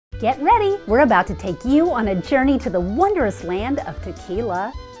Get ready, we're about to take you on a journey to the wondrous land of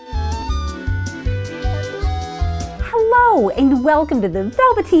tequila. Hello and welcome to the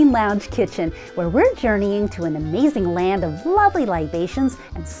Velveteen Lounge Kitchen, where we're journeying to an amazing land of lovely libations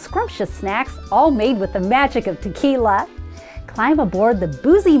and scrumptious snacks, all made with the magic of tequila. Climb aboard the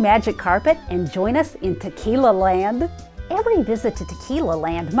boozy magic carpet and join us in Tequilaland. Every visit to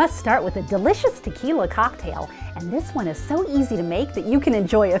Tequilaland must start with a delicious tequila cocktail, and this one is so easy to make that you can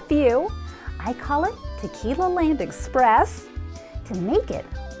enjoy a few. I call it Tequilaland Express. To make it,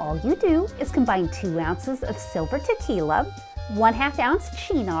 all you do is combine 2 ounces of silver tequila, 1/2 ounce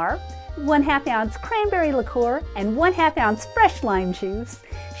Cynar, 1/2 ounce cranberry liqueur, and 1/2 ounce fresh lime juice.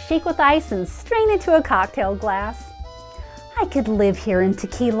 Shake with ice and strain into a cocktail glass. I could live here in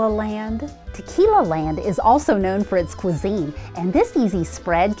Tequilaland. Tequilaland is also known for its cuisine, and this easy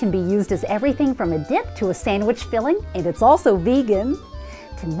spread can be used as everything from a dip to a sandwich filling, and it's also vegan.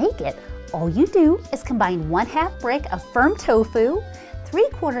 To make it, all you do is combine 1/2 brick of firm tofu,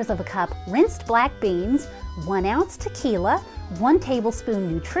 3/4 cup rinsed black beans, 1 ounce tequila, 1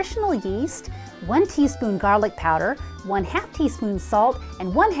 tablespoon nutritional yeast, 1 teaspoon garlic powder, 1/2 teaspoon salt,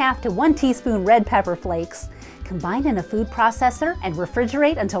 and 1/2 to 1 teaspoon red pepper flakes. Combine in a food processor and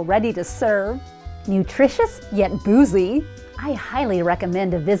refrigerate until ready to serve. Nutritious yet boozy. I highly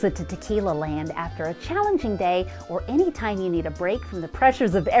recommend a visit to Tequilaland after a challenging day or any time you need a break from the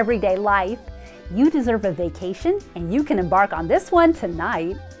pressures of everyday life. You deserve a vacation, and you can embark on this one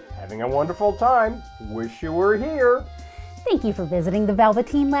tonight. Having a wonderful time. Wish you were here. Thank you for visiting the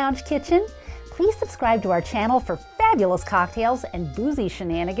Velveteen Lounge Kitchen. Please subscribe to our channel for fabulous cocktails and boozy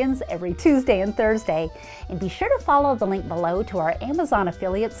shenanigans every Tuesday and Thursday. And be sure to follow the link below to our Amazon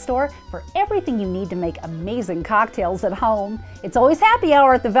affiliate store for everything you need to make amazing cocktails at home. It's always happy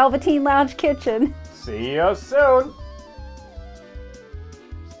hour at the Velveteen Lounge Kitchen. See you soon.